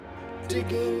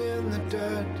digging in the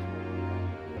dirt.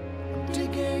 I'm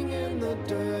digging in the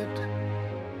dirt.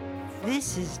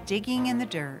 This is Digging in the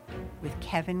Dirt with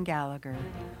Kevin Gallagher,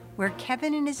 where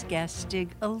Kevin and his guests dig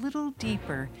a little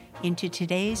deeper into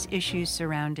today's issues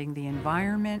surrounding the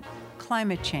environment,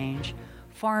 climate change,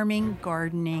 farming,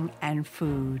 gardening, and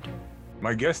food.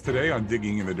 My guest today on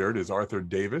Digging in the Dirt is Arthur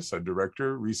Davis, a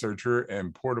director, researcher,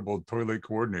 and portable toilet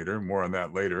coordinator, more on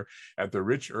that later, at the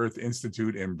Rich Earth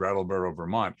Institute in Brattleboro,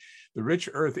 Vermont. The Rich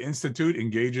Earth Institute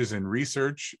engages in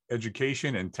research,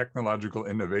 education, and technological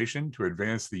innovation to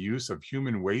advance the use of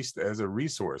human waste as a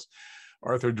resource.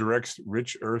 Arthur directs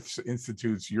Rich Earth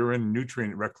Institute's Urine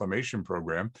Nutrient Reclamation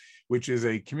Program, which is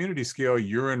a community-scale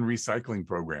urine recycling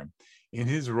program. In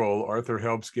his role, Arthur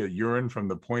helps get urine from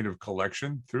the point of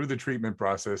collection through the treatment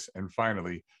process and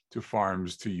finally to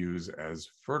farms to use as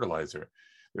fertilizer.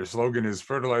 Their slogan is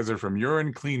 "Fertilizer from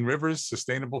Urine, Clean Rivers,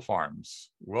 Sustainable Farms."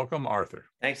 Welcome, Arthur.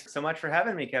 Thanks so much for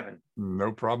having me, Kevin.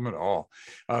 No problem at all.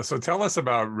 So tell us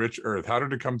about Rich Earth. How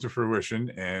did it come to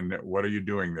fruition and what are you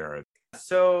doing there?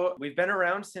 So we've been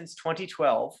around since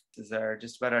 2012. This is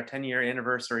just about our 10-year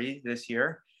anniversary this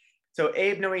year. So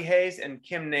Abe Noe-Hayes and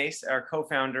Kim Nace, our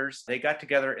co-founders, they got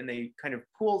together and they kind of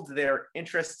pooled their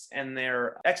interests and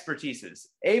their expertises.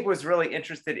 Abe was really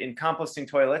interested in composting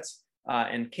toilets,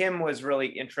 and Kim was really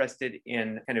interested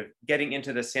in kind of getting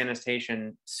into the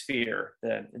sanitation sphere,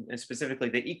 and specifically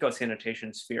the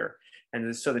eco-sanitation sphere.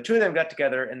 And so the two of them got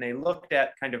together and they looked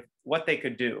at kind of what they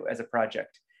could do as a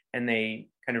project. And they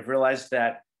kind of realized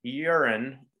that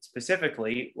urine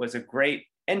specifically was a great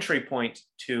entry point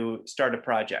to start a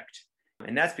project.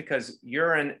 And that's because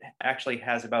urine actually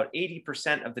has about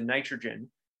 80% of the nitrogen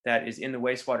that is in the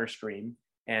wastewater stream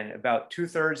and about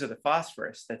 2/3 of the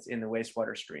phosphorus that's in the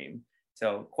wastewater stream.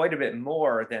 So quite a bit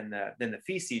more than the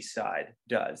feces side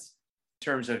does in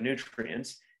terms of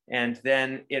nutrients. And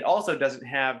then it also doesn't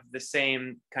have the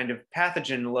same kind of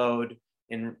pathogen load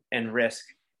and risk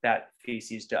that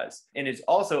feces does. And it's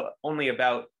also only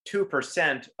about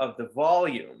 2% of the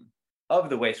volume of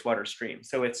the wastewater stream.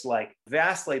 So it's like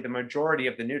vastly the majority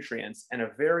of the nutrients and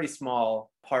a very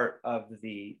small part of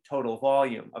the total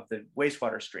volume of the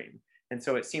wastewater stream. And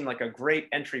so it seemed like a great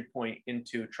entry point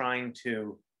into trying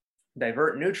to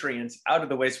divert nutrients out of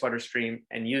the wastewater stream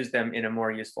and use them in a more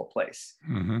useful place.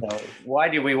 Mm-hmm. So why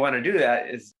do we want to do that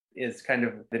is kind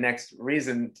of the next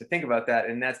reason to think about that.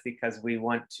 And that's because we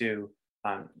want to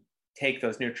take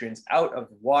those nutrients out of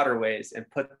waterways and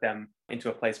put them into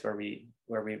a place where we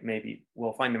maybe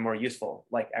will find them more useful,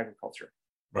 like agriculture.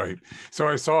 Right. So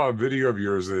I saw a video of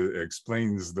yours that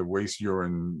explains the waste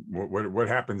urine, what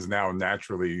happens now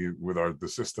naturally with the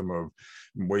system of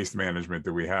waste management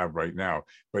that we have right now.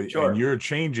 But sure. And you're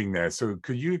changing that. So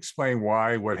could you explain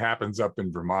why what happens up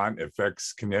in Vermont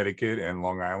affects Connecticut and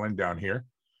Long Island down here?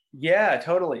 Yeah,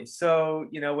 totally. So,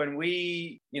 when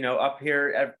we, up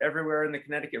here everywhere in the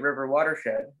Connecticut River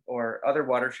watershed or other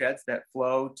watersheds that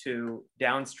flow to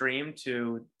downstream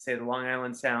to, say, the Long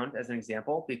Island Sound as an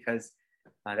example, because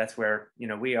that's where,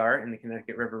 we are in the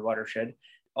Connecticut River watershed,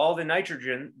 all the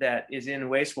nitrogen that is in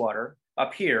wastewater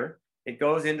up here, it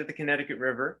goes into the Connecticut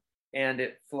River and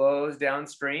it flows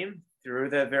downstream through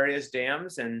the various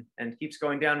dams and keeps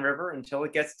going downriver until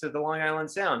it gets to the Long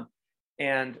Island Sound.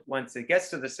 And once it gets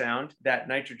to the sound, that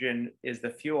nitrogen is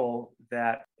the fuel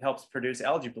that helps produce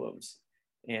algae blooms.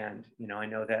 And, I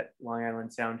know that Long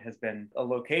Island Sound has been a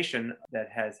location that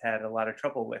has had a lot of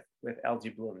trouble with algae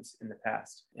blooms in the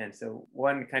past. And so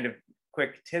one kind of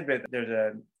quick tidbit, there's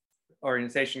an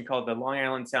organization called the Long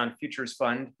Island Sound Futures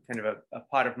Fund, kind of a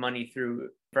pot of money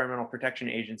through Environmental Protection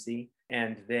Agency.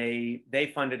 And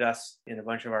they funded us in a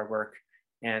bunch of our work.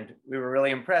 And we were really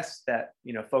impressed that,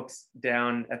 folks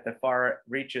down at the far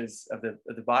reaches of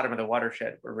the bottom of the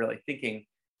watershed were really thinking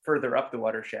further up the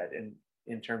watershed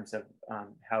in terms of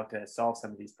how to solve some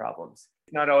of these problems.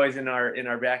 Not always in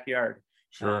our backyard.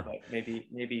 Sure. But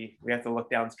maybe we have to look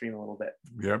downstream a little bit.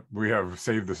 Yep. We have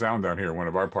Save the Sound down here, one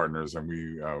of our partners, and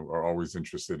we are always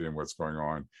interested in what's going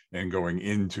on and going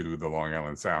into the Long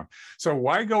Island Sound. So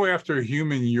why go after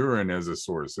human urine as a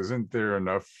source? Isn't there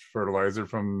enough fertilizer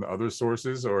from other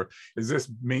sources? Or is this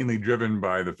mainly driven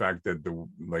by the fact that,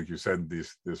 like you said,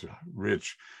 this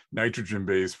rich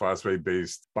nitrogen-based,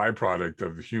 phosphate-based byproduct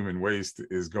of human waste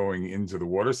is going into the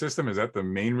water system? Is that the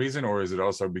main reason? Or is it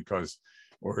also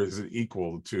or is it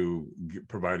equal to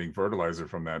providing fertilizer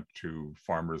from that to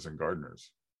farmers and gardeners?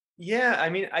 Yeah, I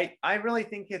mean, I really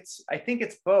think it's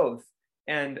both.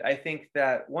 And I think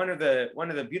that one of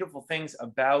the beautiful things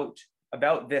about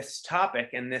this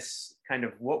topic and this kind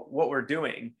of what we're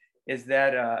doing is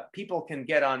that people can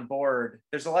get on board.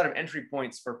 There's a lot of entry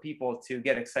points for people to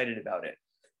get excited about it.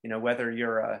 whether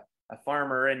you're a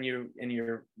farmer and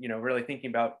you're really thinking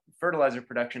about fertilizer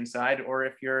production side, or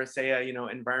if you're, say,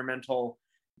 environmental,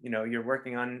 you're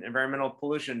working on environmental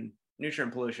pollution,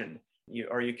 nutrient pollution,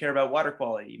 or you care about water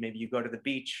quality. Maybe you go to the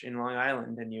beach in Long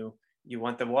Island and you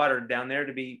want the water down there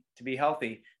to be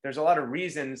healthy. There's a lot of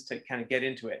reasons to kind of get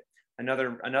into it.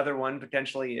 Another one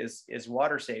potentially is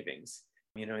water savings.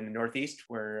 In the Northeast,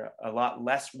 we're a lot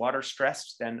less water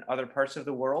stressed than other parts of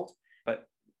the world, but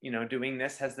doing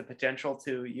this has the potential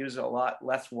to use a lot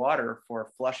less water for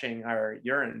flushing our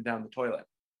urine down the toilet.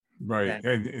 Right.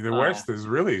 And the West is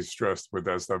really stressed with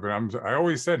that stuff. And I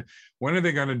always said, when are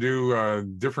they going to do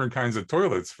different kinds of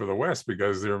toilets for the West?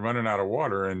 Because they're running out of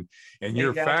water. And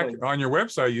your fact on your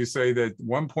website, you say that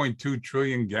 1.2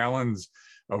 trillion gallons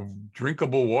of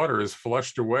drinkable water is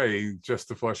flushed away just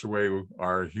to flush away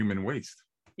our human waste.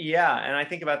 Yeah, and I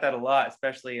think about that a lot,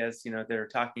 especially as they're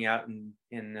talking out in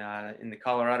the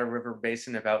Colorado River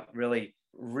Basin about really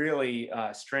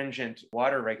stringent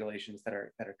water regulations that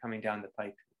are coming down the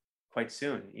pike quite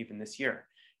soon, even this year.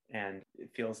 And it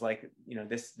feels like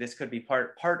this could be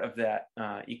part of that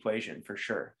equation for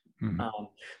sure. Mm-hmm.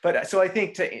 But so I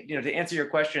think to answer your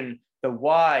question, the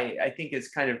why I think of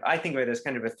it as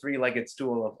kind of a three-legged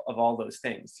stool of all those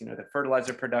things. The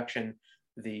fertilizer production,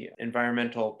 the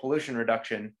environmental pollution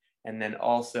reduction, and then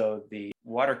also the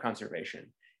water conservation.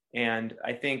 And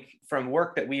I think from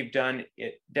work that we've done,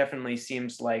 it definitely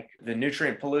seems like the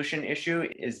nutrient pollution issue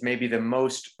is maybe the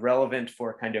most relevant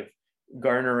for kind of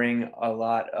garnering a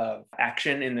lot of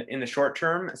action in the short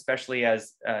term, especially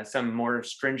as some more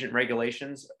stringent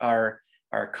regulations are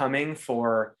coming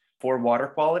for water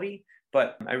quality.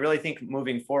 But I really think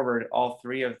moving forward, all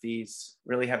three of these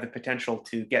really have the potential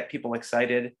to get people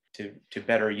excited to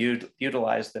better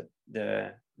utilize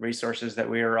the resources that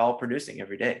we are all producing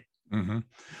every day.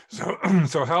 Mm-hmm.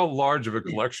 So how large of a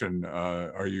collection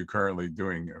are you currently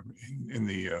doing in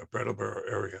the Brattleboro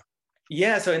area?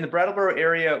 Yeah, so in the Brattleboro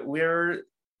area, we are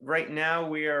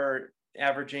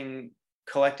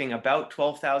collecting about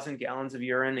 12,000 gallons of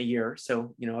urine a year.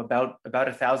 So, about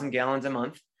 1,000 gallons a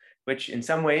month, which in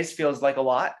some ways feels like a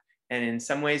lot, and in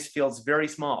some ways feels very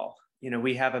small.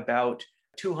 We have about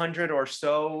 200 or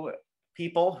so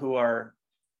people who are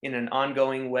in an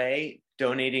ongoing way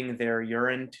donating their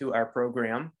urine to our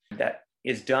program. That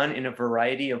is done in a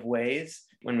variety of ways.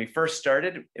 When we first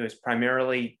started, it was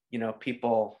primarily,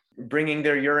 people bringing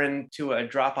their urine to a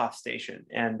drop-off station.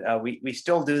 And we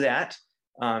still do that.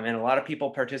 And a lot of people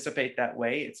participate that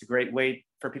way. It's a great way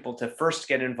for people to first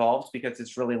get involved because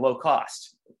it's really low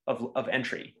cost of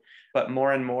entry. But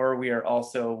more and more, we are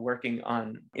also working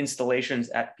on installations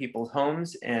at people's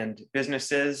homes and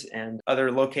businesses and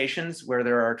other locations where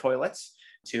there are toilets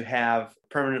to have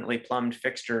permanently plumbed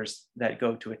fixtures that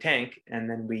go to a tank, and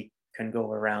then we can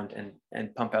go around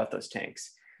and pump out those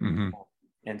tanks. Mm-hmm.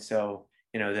 And so,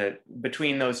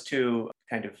 between those two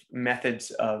kind of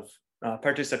methods of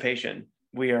participation,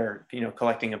 we are,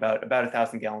 collecting about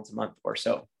 1,000 gallons a month or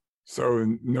so.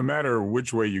 So no matter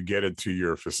which way you get it to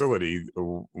your facility,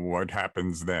 what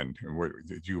happens then?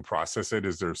 Do you process it?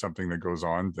 Is there something that goes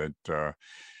on that,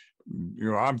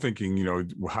 I'm thinking,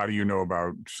 how do you know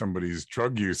about somebody's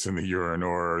drug use in the urine,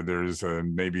 or there's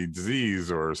maybe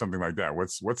disease or something like that?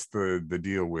 What's the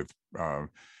deal with,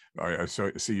 I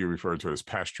see you refer to it as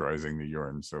pasteurizing the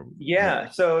urine. So yeah,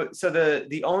 so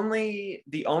the only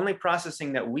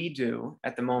processing that we do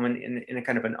at the moment in a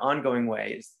kind of an ongoing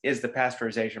way is the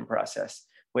pasteurization process,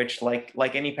 which like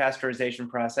any pasteurization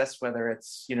process, whether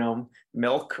it's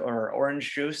milk or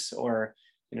orange juice or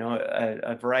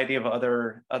a variety of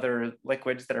other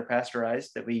liquids that are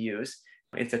pasteurized that we use,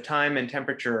 it's a time and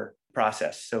temperature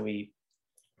process. So we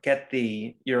get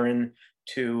the urine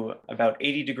to about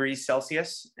 80 degrees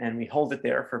Celsius, and we hold it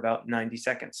there for about 90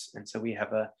 seconds. And so we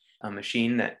have a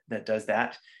machine that does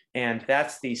that. And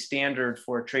that's the standard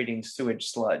for treating sewage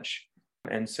sludge.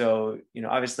 And so,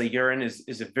 obviously urine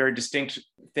is a very distinct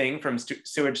thing from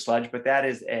sewage sludge, but that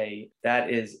is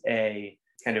a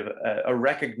kind of a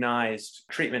recognized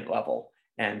treatment level.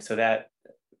 And so that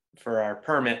for our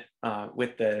permit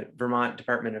with the Vermont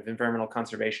Department of Environmental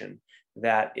Conservation,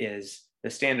 that is the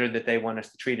standard that they want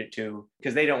us to treat it to,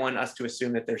 because they don't want us to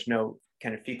assume that there's no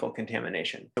kind of fecal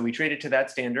contamination. So we treat it to that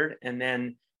standard. And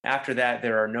then after that,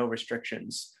 there are no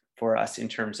restrictions for us in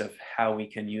terms of how we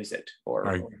can use it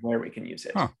or where we can use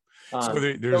it. Huh. So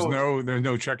there's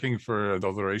no checking for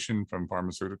adulteration from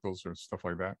pharmaceuticals or stuff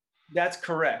like that? That's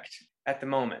correct at the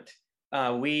moment.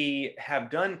 We have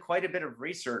done quite a bit of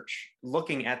research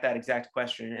looking at that exact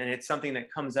question, and it's something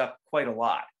that comes up quite a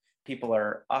lot. People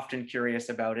are often curious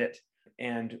about it.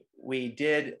 And we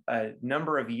did a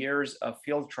number of years of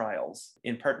field trials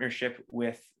in partnership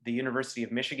with the University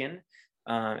of Michigan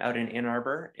out in Ann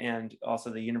Arbor, and also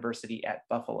the University at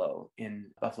Buffalo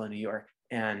in Buffalo, New York.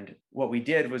 And what we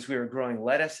did was we were growing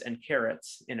lettuce and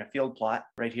carrots in a field plot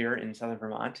right here in southern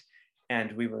Vermont.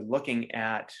 And we were looking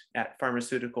at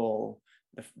pharmaceutical,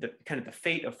 the kind of the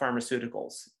fate of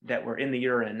pharmaceuticals that were in the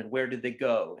urine. Where did they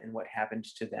go and what happened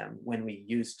to them when we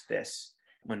used this,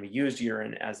 when we used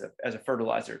urine as a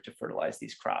fertilizer to fertilize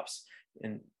these crops?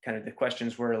 And kind of the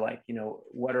questions were like,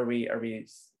 what are we,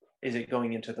 is it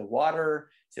going into the water?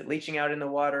 Is it leaching out in the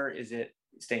water? Is it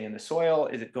staying in the soil?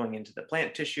 Is it going into the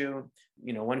plant tissue?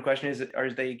 One question is,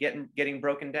 are they getting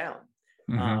broken down?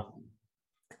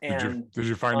 Mm-hmm. Did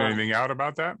you find anything out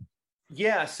about that?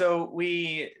 Yeah, so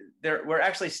we're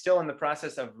actually still in the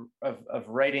process of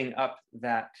writing up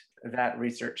that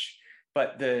research.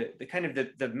 But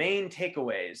the main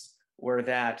takeaways were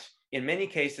that in many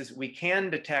cases we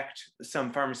can detect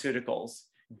some pharmaceuticals,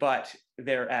 but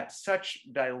they're at such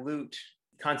dilute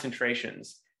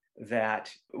concentrations that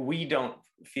we don't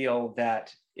feel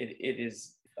that it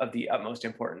is of the utmost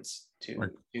importance to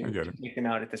take them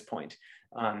out at this point.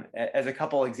 As a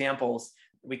couple examples,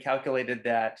 we calculated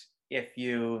that if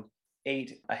you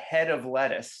ate a head of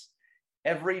lettuce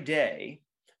every day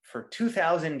for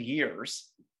 2,000 years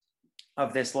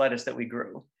of this lettuce that we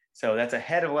grew, so that's a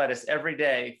head of lettuce every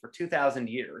day for 2,000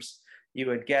 years, you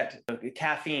would get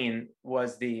caffeine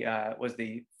was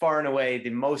the far and away the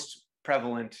most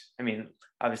prevalent. I mean,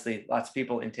 obviously, lots of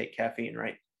people intake caffeine,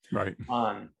 right? Right.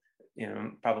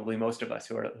 Probably most of us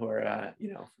who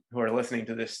are listening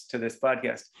to this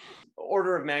podcast.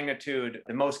 Order of magnitude,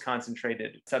 the most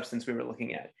concentrated substance we were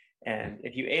looking at. And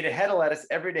if you ate a head of lettuce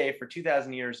every day for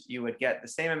 2,000 years, you would get the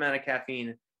same amount of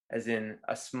caffeine as in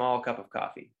a small cup of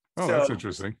coffee. Oh, that's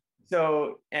interesting.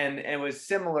 So, and it was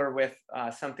similar with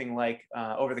something like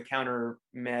over-the-counter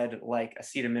med like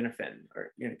acetaminophen,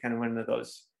 or kind of one of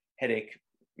those headache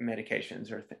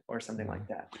medications or something like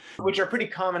that, which are pretty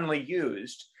commonly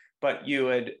used. But you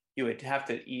would have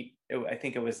to eat, I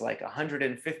think it was like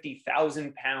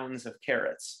 150,000 pounds of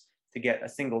carrots to get a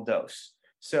single dose.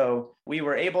 So we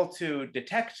were able to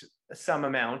detect some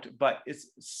amount, but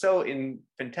it's so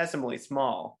infinitesimally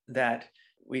small that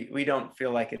we don't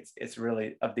feel like it's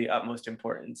really of the utmost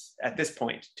importance at this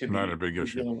point to be not a big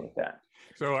issue dealing with that.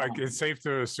 So it's safe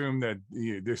to assume that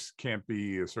this can't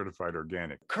be certified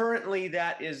organic. Currently,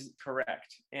 that is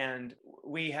correct. And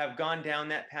we have gone down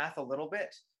that path a little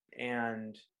bit.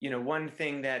 And, one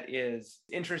thing that is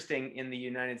interesting in the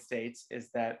United States is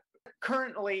that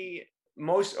currently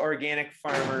most organic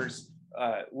farmers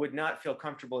would not feel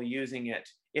comfortable using it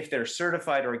if they're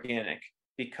certified organic,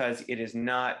 because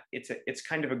it's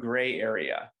kind of a gray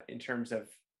area in terms of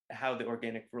how the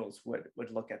organic rules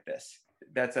would look at this.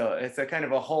 It's a kind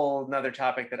of a whole nother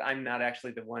topic that I'm not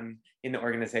actually the one in the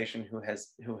organization who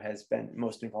has been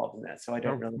most involved in that. So I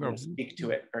don't really want to speak to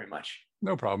it very much.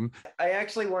 No problem. I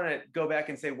actually want to go back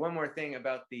and say one more thing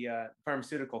about the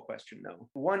pharmaceutical question, though.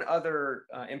 One other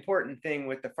important thing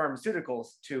with the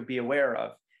pharmaceuticals to be aware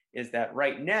of is that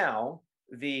right now,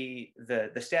 the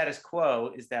status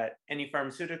quo is that any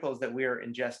pharmaceuticals that we are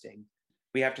ingesting,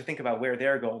 we have to think about where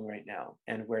they're going right now,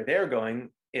 and where they're going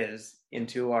is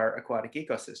into our aquatic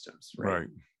ecosystems, right?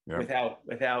 Yep.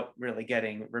 Without really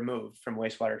getting removed from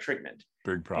wastewater treatment.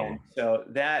 Big problem. And so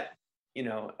that,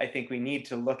 I think we need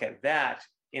to look at that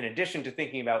in addition to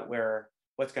thinking about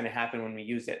what's going to happen when we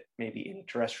use it maybe in a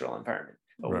terrestrial environment.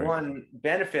 But right. One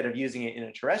benefit of using it in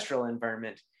a terrestrial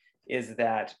environment is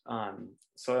that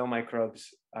soil microbes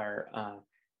are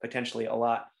potentially a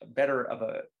lot better of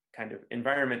a kind of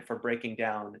environment for breaking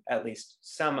down at least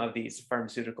some of these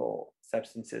pharmaceutical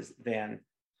substances than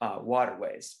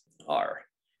waterways are.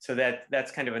 So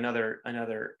that's kind of another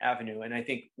avenue. And I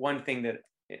think one thing that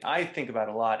I think about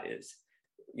a lot is,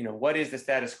 what is the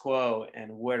status quo and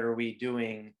what are we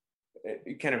doing?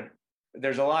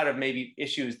 There's a lot of maybe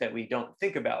issues that we don't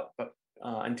think about, but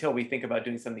until we think about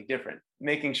doing something different,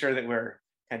 making sure that we're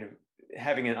kind of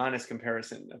having an honest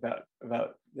comparison about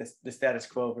the status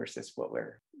quo versus what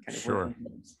we're kind of sure.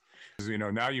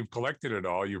 Now you've collected it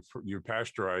all, you've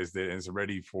pasteurized it, and it's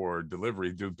ready for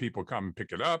delivery. Do people come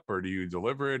pick it up, or do you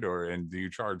deliver it, and do you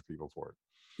charge people for it?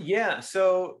 Yeah,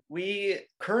 so we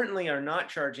currently are not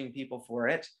charging people for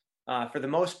it for the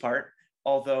most part,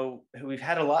 although we've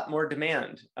had a lot more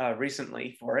demand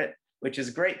recently for it, which is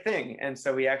a great thing. And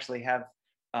so we actually have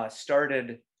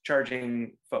started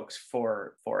charging folks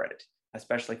for it,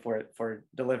 especially for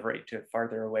delivery to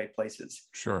farther away places.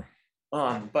 Sure.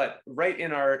 But right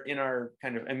in our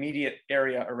kind of immediate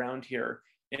area around here,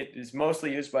 It is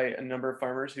mostly used by a number of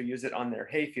farmers who use it on their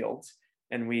hay fields,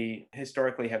 and we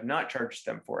historically have not charged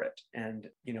them for it. And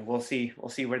we'll see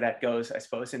where that goes, I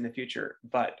suppose, in the future.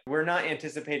 But we're not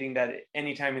anticipating that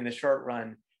anytime in the short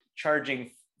run,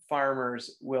 charging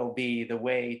farmers will be the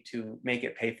way to make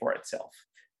it pay for itself,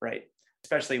 right?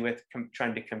 Especially with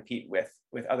trying to compete with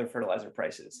other fertilizer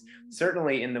prices.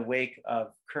 Certainly in the wake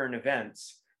of current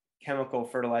events, chemical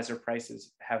fertilizer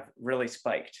prices have really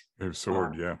spiked. They've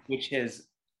soared, yeah. Which has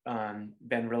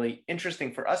been really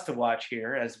interesting for us to watch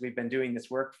here, as we've been doing this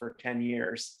work for 10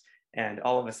 years. And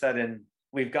all of a sudden,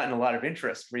 we've gotten a lot of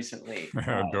interest recently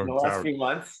in the last few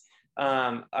months.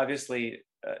 Obviously,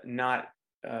 not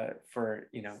for,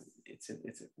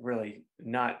 it's really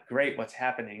not great what's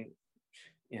happening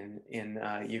in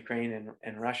Ukraine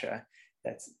and Russia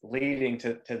that's leading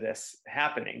to this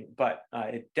happening. But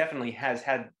it definitely has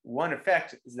had one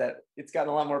effect, is that it's gotten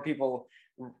a lot more people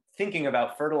thinking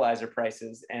about fertilizer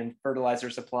prices and fertilizer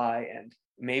supply, and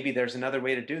maybe there's another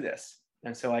way to do this.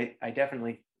 And so I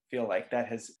definitely feel like that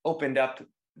has opened up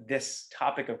this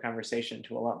topic of conversation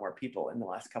to a lot more people in the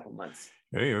last couple months.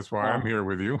 Hey, that's why I'm here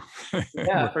with you.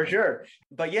 Yeah, for sure.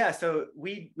 But yeah, so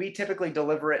we typically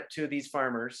deliver it to these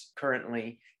farmers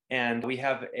currently, and we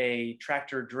have a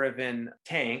tractor-driven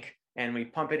tank, and we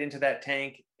pump it into that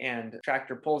tank, and the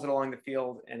tractor pulls it along the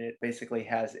field, and it basically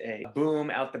has a boom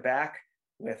out the back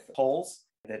with holes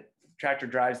that tractor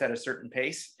drives at a certain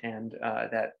pace, and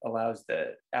that allows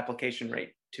the application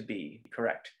rate to be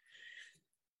correct.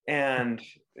 And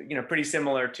pretty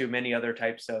similar to many other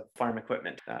types of farm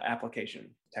equipment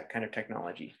application, that kind of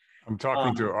technology. I'm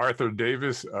talking to Arthur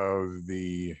Davis of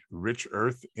the Rich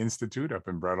Earth Institute up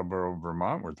in Brattleboro,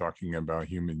 Vermont. We're talking about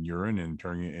human urine and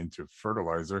turning it into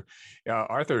fertilizer.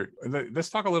 Arthur, let's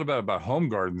talk a little bit about home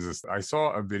gardens. I saw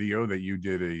a video that you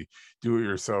did a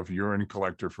do-it-yourself urine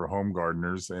collector for home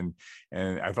gardeners, and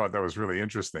I thought that was really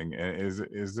interesting.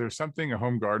 Is there something a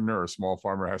home gardener or a small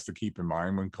farmer has to keep in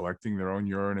mind when collecting their own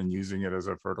urine and using it as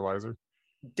a fertilizer?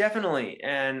 Definitely.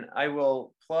 And I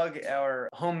will plug our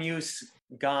home use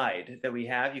guide that we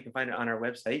have. You can find it on our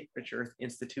website,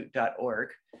 richearthinstitute.org.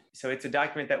 So it's a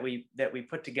document that we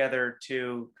put together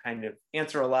to kind of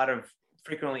answer a lot of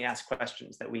frequently asked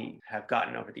questions that we have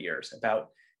gotten over the years about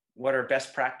what are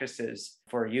best practices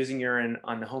for using urine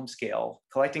on the home scale,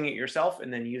 collecting it yourself,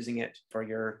 and then using it for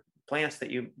your plants that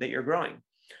you're growing.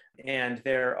 And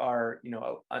there are,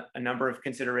 a number of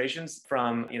considerations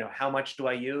from, how much do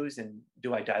I use and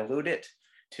do I dilute it,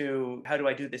 to how do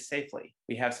I do this safely?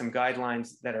 We have some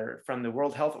guidelines that are from the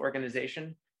World Health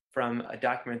Organization, from a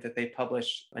document that they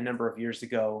published a number of years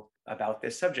ago about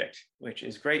this subject, which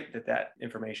is great that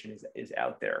information is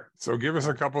out there. So give us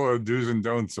a couple of do's and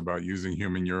don'ts about using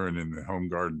human urine in the home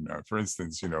garden. For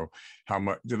instance, how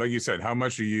much, like you said, how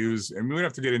much you use, and we don't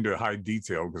have to get into high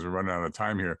detail because we're running out of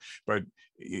time here, but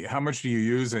how much do you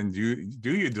use, and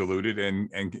do you dilute it, and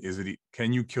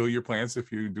can you kill your plants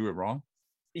if you do it wrong?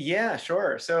 Yeah,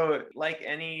 sure. So like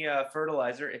any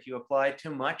fertilizer, if you apply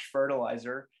too much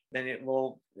fertilizer, then it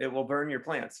will burn your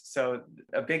plants. So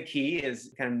a big key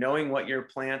is kind of knowing what your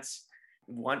plants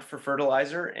want for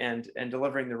fertilizer and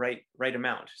delivering the right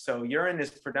amount. So urine is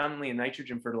predominantly a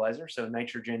nitrogen fertilizer. So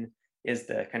nitrogen is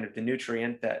the kind of the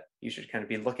nutrient that you should kind of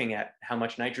be looking at. How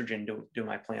much nitrogen do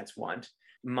my plants want?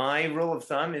 My rule of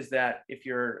thumb is that if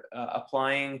you're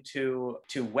applying to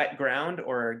wet ground,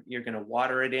 or you're going to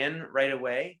water it in right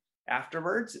away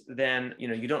afterwards, then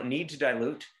you don't need to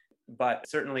dilute. But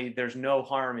certainly there's no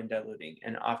harm in diluting,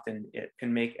 and often it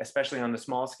can make, especially on the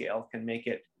small scale, can make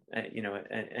it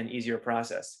an easier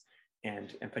process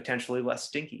and potentially less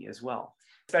stinky as well.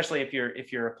 Especially if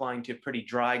you're applying to pretty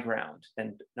dry ground,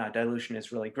 then dilution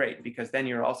is really great, because then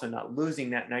you're also not losing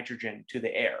that nitrogen to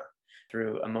the air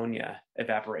through ammonia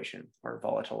evaporation or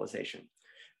volatilization.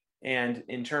 And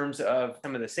in terms of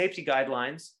some of the safety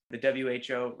guidelines, the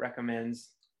WHO recommends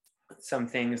some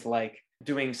things like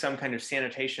doing some kind of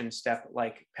sanitation step,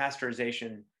 like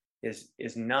pasteurization is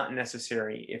not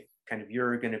necessary if kind of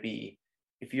you're going to be,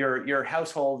 if your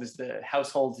household is the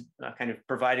household kind of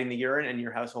providing the urine, and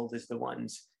your household is the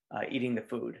ones eating the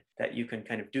food, that you can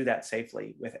kind of do that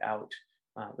safely without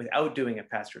doing a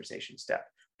pasteurization step.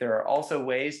 There are also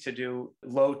ways to do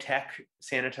low-tech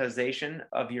sanitization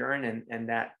of urine, and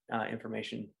that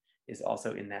information is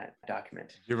also in that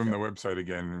document. Give them the website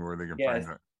again where they can find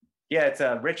that. Yeah, it's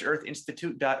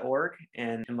richearthinstitute.org,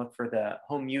 and you can look for the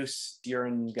home use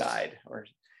urine guide, or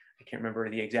I can't remember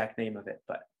the exact name of it,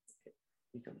 but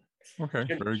you can. Okay,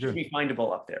 very good. Should be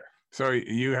findable up there. So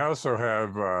you also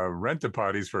have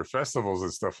rent-a-potties for festivals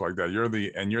and stuff like that. You're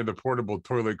the portable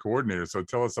toilet coordinator. So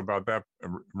tell us about that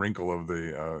wrinkle of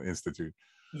the institute.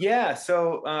 Yeah,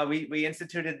 so we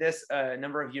instituted this a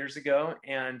number of years ago,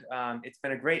 and it's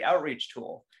been a great outreach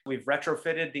tool. We've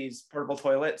retrofitted these portable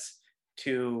toilets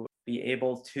to be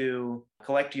able to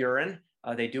collect urine.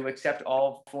 They do accept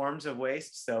all forms of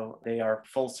waste, so they are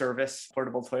full service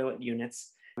portable toilet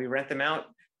units. We rent them out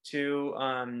to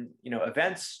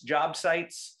events, job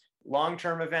sites,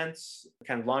 long-term events,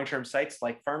 kind of long-term sites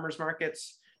like farmers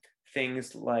markets,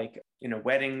 things like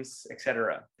weddings,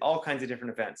 etc. All kinds of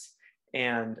different events.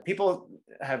 And people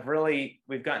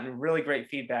we've gotten really great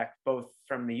feedback, both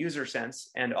from the user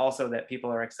sense and also that people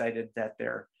are excited that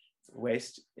their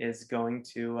waste is going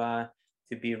to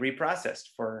be reprocessed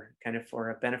for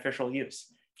a beneficial use.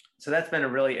 So that's been a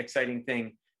really exciting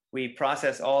thing. We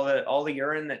process all the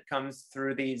urine that comes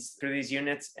through these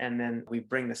units, and then we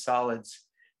bring the solids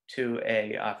to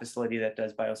a facility that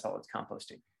does biosolids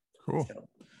composting. Cool. So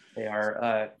they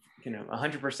are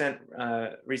 100%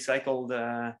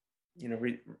 recycled.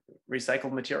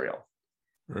 Recycled material.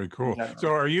 Very cool.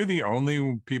 So are you the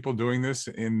only people doing this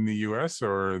in the US,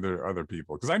 or are there other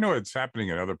people? Because I know it's happening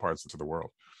in other parts of the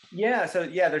world. Yeah. So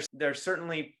yeah, there's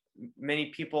certainly many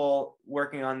people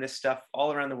working on this stuff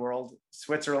all around the world.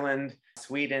 Switzerland,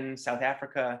 Sweden, South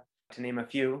Africa, to name a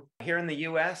few. Here in the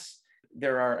US,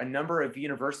 there are a number of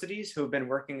universities who have been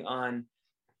working on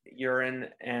urine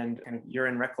and kind of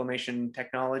urine reclamation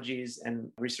technologies and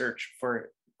research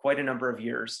for quite a number of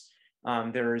years.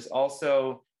 There's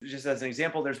also, just as an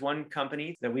example, there's one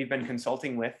company that we've been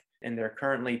consulting with, and they're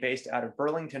currently based out of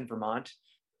Burlington, Vermont,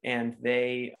 and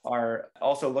they are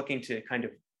also looking to kind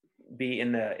of be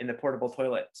in the portable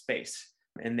toilet space.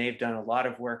 And they've done a lot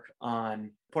of work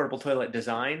on portable toilet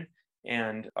design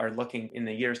and are looking in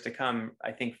the years to come,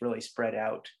 I think, really spread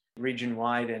out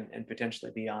region-wide and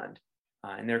potentially beyond.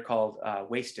 And they're called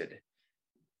Wasted,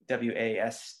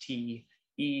 WASTED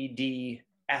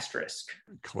asterisk.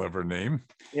 Clever name.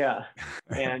 Yeah.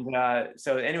 And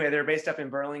so anyway, they're based up in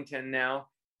Burlington now,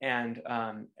 and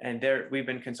we've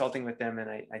been consulting with them, and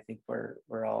I think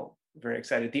we're all very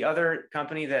excited. The other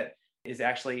company that is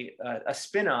actually a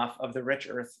spin-off of the Rich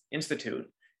Earth Institute,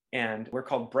 and we're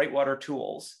called Brightwater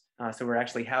Tools. So we're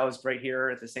actually housed right here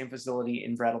at the same facility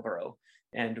in Brattleboro.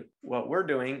 And what we're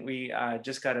doing, we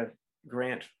just got a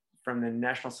grant from the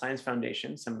National Science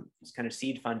Foundation, some kind of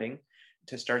seed funding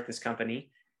to start this company.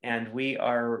 And we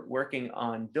are working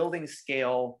on building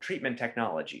scale treatment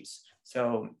technologies.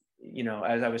 So,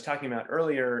 as I was talking about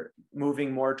earlier,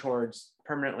 moving more towards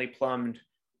permanently plumbed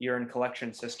urine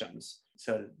collection systems,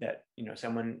 so that,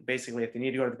 someone basically, if they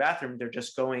need to go to the bathroom, they're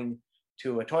just going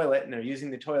to a toilet and they're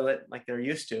using the toilet like they're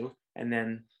used to. And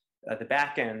then the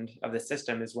back end of the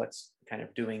system is what's kind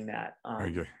of doing that,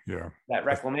 that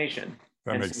reclamation.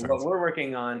 That makes sense. What we're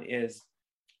working on is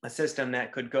a system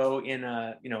that could go in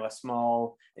a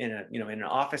small, in an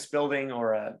office building,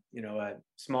 or a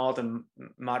small to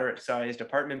moderate sized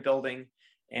apartment building,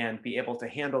 and be able to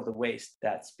handle the waste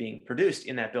that's being produced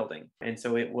in that building. And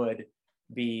so it would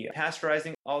be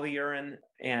pasteurizing all the urine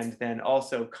and then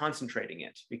also concentrating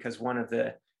it, because one of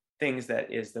the things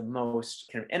that is the most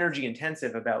kind of energy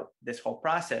intensive about this whole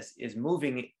process is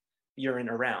moving urine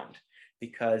around,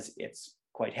 because it's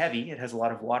quite heavy. It has a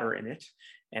lot of water in it.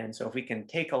 And so if we can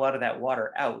take a lot of that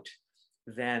water out,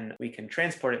 then we can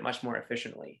transport it much more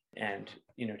efficiently and,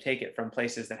 take it from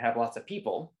places that have lots of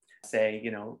people, say,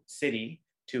 city,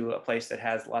 to a place that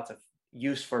has lots of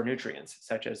use for nutrients,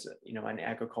 such as, an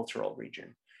agricultural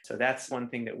region. So that's one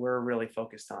thing that we're really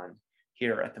focused on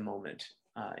here at the moment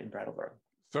in Brattleboro.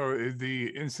 So is the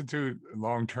Institute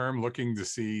long-term looking to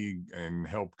see and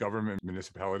help government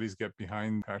municipalities get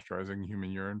behind pasteurizing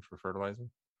human urine for fertilizer?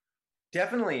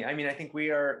 Definitely. I mean, I think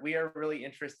we are really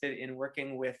interested in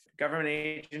working with government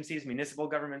agencies, municipal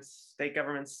governments, state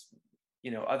governments,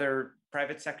 other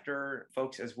private sector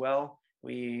folks as well.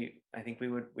 I think we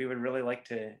would really like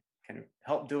to kind of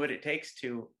help do what it takes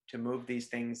to move these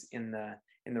things in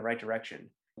the right direction.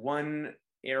 One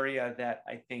area that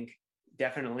I think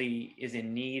definitely is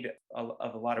in need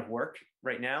of a lot of work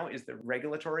right now is the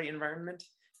regulatory environment,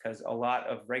 because a lot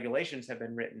of regulations have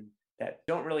been written that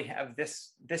don't really have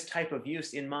this type of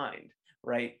use in mind,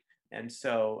 right? And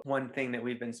so one thing that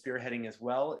we've been spearheading as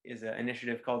well is an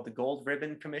initiative called the Gold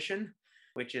Ribbon Commission,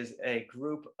 which is a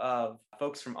group of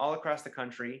folks from all across the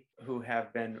country who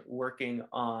have been working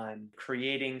on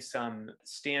creating some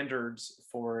standards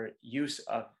for use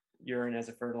of urine as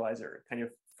a fertilizer, kind of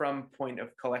from point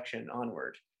of collection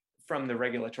onward, from the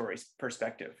regulatory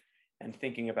perspective, and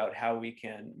thinking about how we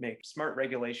can make smart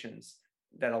regulations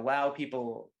that allow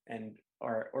people and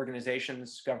our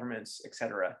organizations, governments, et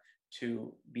cetera,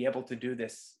 to be able to do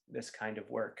this kind of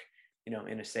work,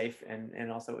 in a safe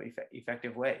and also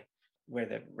effective way. where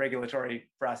the regulatory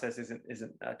process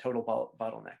isn't a total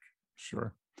bottleneck.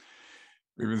 Sure.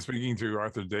 We've been speaking to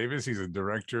Arthur Davis. He's a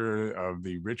director of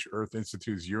the Rich Earth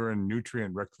Institute's Urine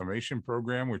Nutrient Reclamation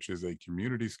Program, which is a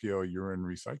community-scale urine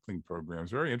recycling program.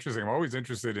 It's very interesting. I'm always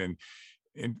interested in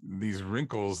these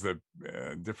wrinkles that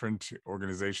different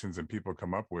organizations and people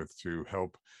come up with to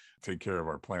help take care of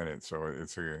our planet. So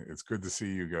it's good to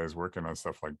see you guys working on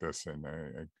stuff like this, and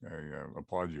I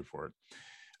applaud you for it.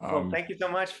 Well, thank you so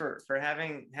much for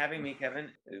having me, Kevin.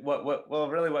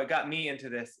 What got me into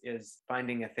this is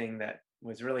finding a thing that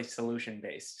was really solution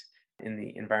based in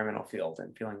the environmental field,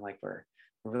 and feeling like we're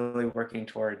really working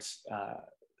towards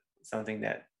something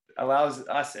that allows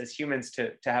us as humans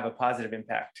to have a positive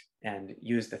impact and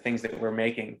use the things that we're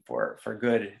making for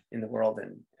good in the world,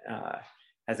 and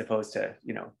as opposed to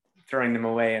throwing them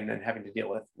away and then having to deal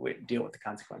with the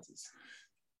consequences.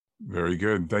 Very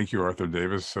good. Thank you, Arthur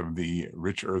Davis of the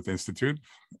Rich Earth Institute.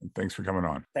 Thanks for coming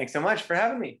on. Thanks so much for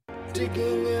having me.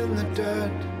 Digging in the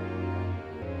dirt.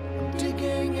 I'm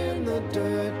digging in the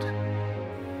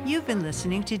dirt. You've been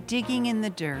listening to Digging in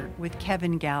the Dirt with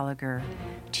Kevin Gallagher.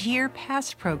 To hear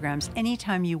past programs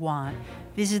anytime you want,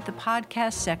 visit the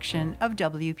podcast section of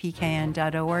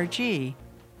WPKN.org.